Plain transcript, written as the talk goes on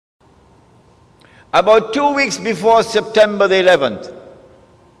About 2 weeks before September the 11th,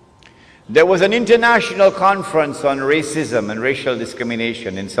 there was an international conference on racism and racial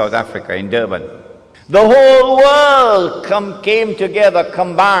discrimination in South Africa, in Durban. The whole world came together,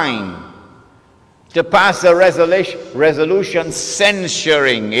 combined, to pass a resolution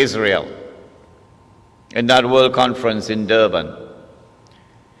censuring Israel in that World Conference in Durban.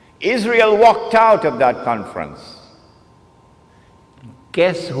 Israel walked out of that conference.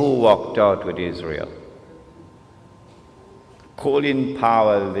 Guess who walked out with Israel? Colin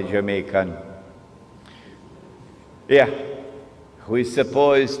Powell, the Jamaican, who is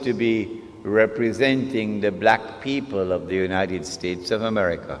supposed to be representing the black people of the United States of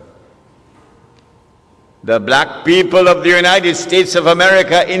America. The black people of the United States of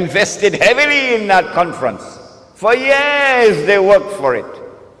America invested heavily in that conference. For years they worked for it.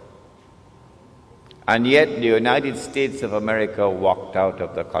 And yet the United States of America walked out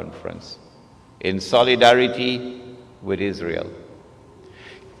of the conference in solidarity with Israel.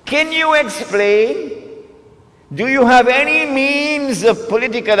 Can you explain? Do you have any means of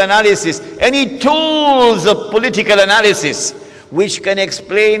political analysis, any tools of political analysis which can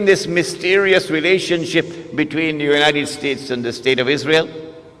explain this mysterious relationship between the United States and the State of Israel?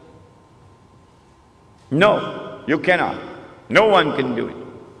 No, you cannot. No one can do it.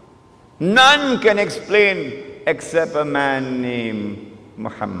 None can explain except a man named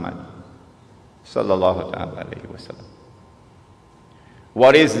Muhammad sallallahu alayhi wa sallam.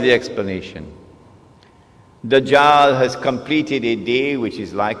 What is the explanation? Dajjal has completed a day which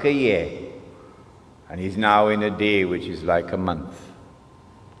is like a year, and he's now in a day which is like a month.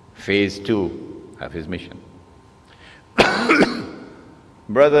 Phase 2 of his mission.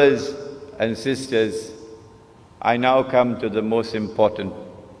 Brothers and sisters, I now come to the most important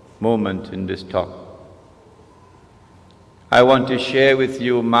moment in this talk. I want to share with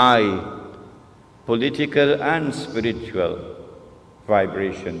you my political and spiritual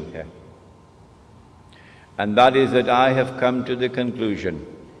vibration here. And that is that I have come to the conclusion.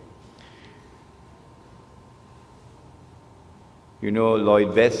 You know,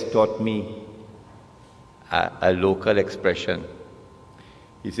 Lloyd Best taught me a local expression.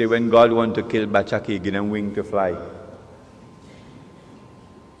 He said, when God wants to kill Bachaki, give him wing to fly.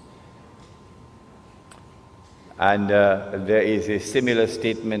 And there is a similar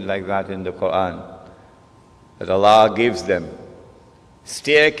statement like that in the Quran, that Allah gives them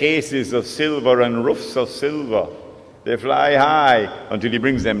staircases of silver and roofs of silver. They fly high until He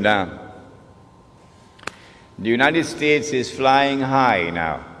brings them down. The United States is flying high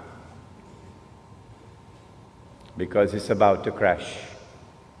now because it's about to crash.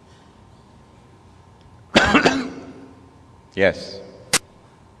 Yes.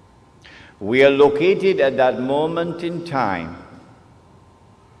 We are located at that moment in time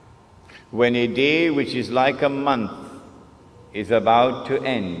when a day which is like a month is about to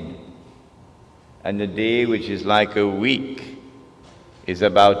end, and a day which is like a week is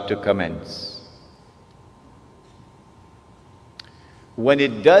about to commence. When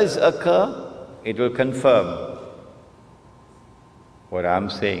it does occur, it will confirm what I'm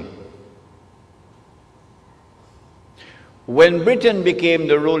saying. When Britain became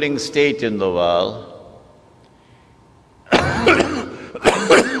the ruling state in the world,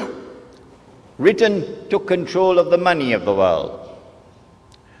 Britain took control of the money of the world.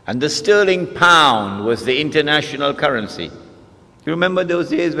 And the sterling pound was the international currency. You remember those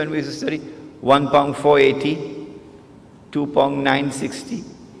days when we used to study? £1 480, £2 960,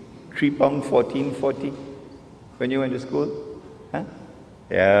 £3 1440 when you went to school? Huh?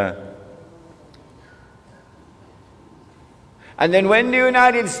 Yeah. And then when the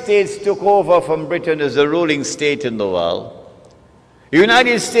United States took over from Britain as the ruling state in the world, the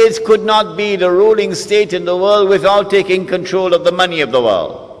United States could not be the ruling state in the world without taking control of the money of the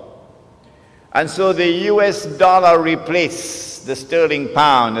world. And so the US dollar replaced the sterling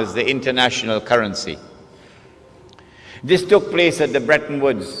pound as the international currency. This took place at the Bretton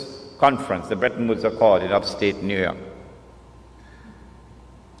Woods conference, the Bretton Woods Accord in upstate New York.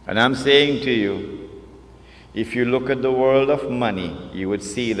 And I'm saying to you, if you look at the world of money, you would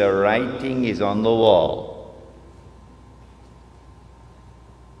see the writing is on the wall.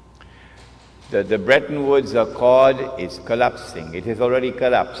 The Bretton Woods Accord is collapsing. It has already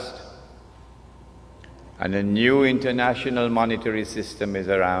collapsed. And a new international monetary system is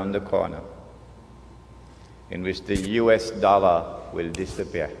around the corner, in which the US dollar will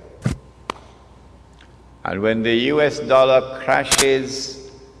disappear. And when the US dollar crashes,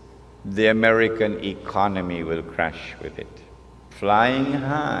 the American economy will crash with it. Flying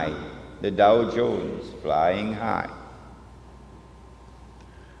high, the Dow Jones flying high.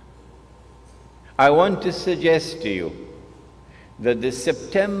 I want to suggest to you that the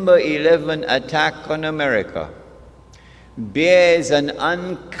September 11 attack on America bears an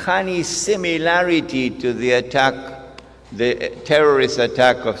uncanny similarity to the terrorist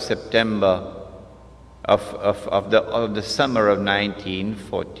attack of September of the summer of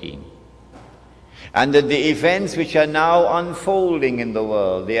 1914. And that the events which are now unfolding in the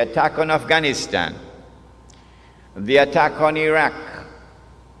world, the attack on Afghanistan, the attack on Iraq,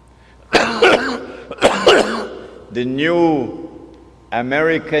 the new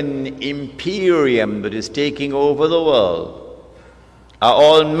American imperium that is taking over the world, are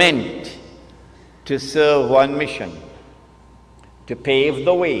all meant to serve one mission: to pave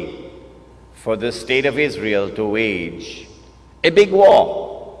the way for the state of Israel to wage a big war.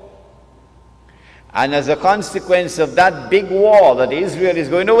 And as a consequence of that big war that Israel is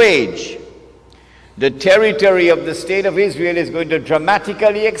going to wage, the territory of the state of Israel is going to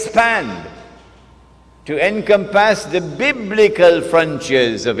dramatically expand to encompass the biblical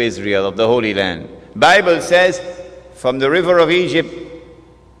frontiers of Israel, of the Holy Land. Bible says, from the river of Egypt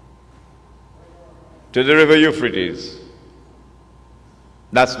to the river Euphrates.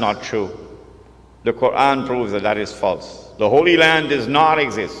 That's not true. The Quran proves that that is false. The Holy Land does not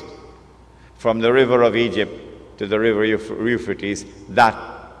exist from the river of Egypt to the river Euphrates. That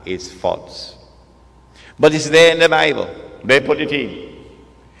is false. But it's there in the Bible. They put it in.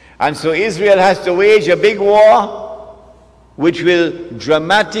 And so Israel has to wage a big war which will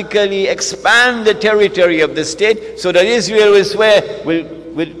dramatically expand the territory of the state, so that Israel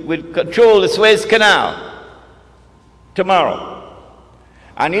will control the Suez Canal tomorrow.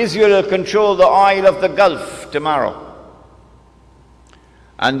 And Israel will control the oil of the Gulf tomorrow.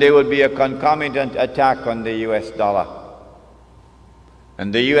 And there will be a concomitant attack on the US dollar.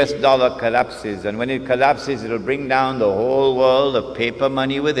 And the US dollar collapses, and when it collapses, it will bring down the whole world of paper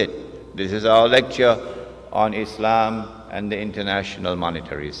money with it. This is our lecture on Islam and the international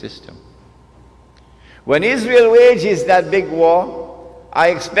monetary system. When Israel wages that big war, I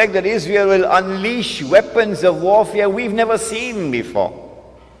expect that Israel will unleash weapons of warfare we've never seen before.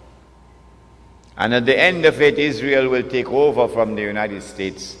 And at the end of it, Israel will take over from the United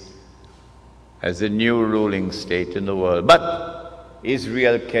States as the new ruling state in the world. But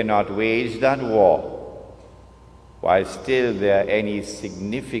Israel cannot wage that war while still there are any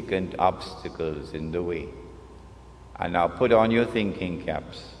significant obstacles in the way. And now put on your thinking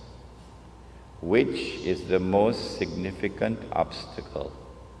caps. Which is the most significant obstacle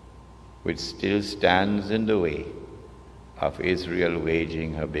which still stands in the way of Israel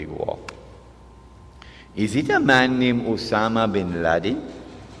waging her big war? Is it a man named Osama bin Laden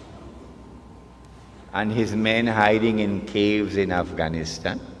and his men hiding in caves in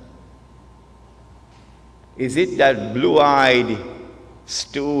Afghanistan? Is it that blue-eyed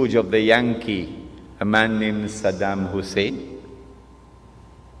stooge of the Yankee, a man named Saddam Hussein?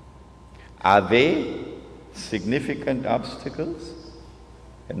 Are they significant obstacles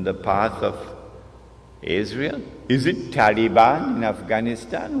in the path of Israel? Is it Taliban in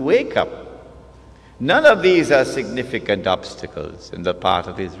Afghanistan? Wake up. None of these are significant obstacles in the path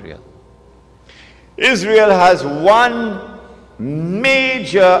of Israel. Israel has one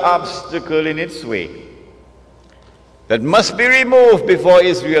major obstacle in its way that must be removed before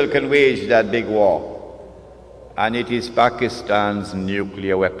Israel can wage that big war, and it is Pakistan's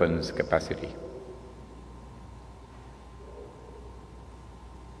nuclear weapons capacity.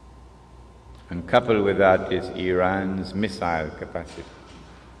 And coupled with that is Iran's missile capacity.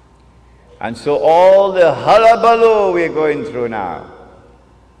 And so all the hullabaloo we're going through now,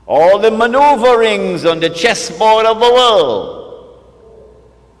 all the maneuverings on the chessboard of the world,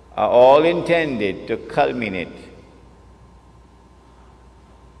 are all intended to culminate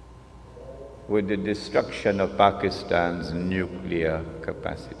with the destruction of Pakistan's nuclear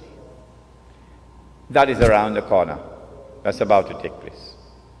capacity. That is around the corner. That's about to take place.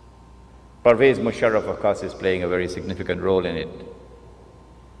 Pervez Musharraf, of course, is playing a very significant role in it.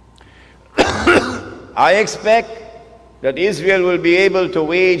 I expect that Israel will be able to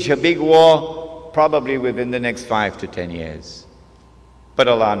wage a big war probably within the next 5 to 10 years. But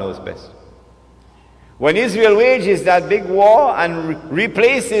Allah knows best. When Israel wages that big war and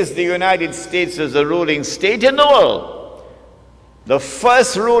replaces the United States as the ruling state in the world, the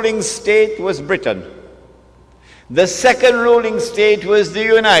first ruling state was Britain. The second ruling state was the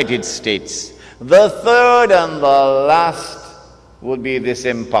United States. The third and the last would be this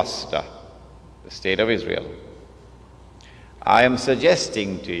imposter, the state of Israel. I am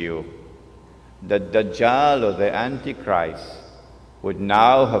suggesting to you that Dajjal, or the Antichrist, would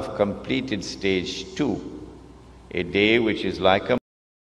now have completed stage 2, a day which is like a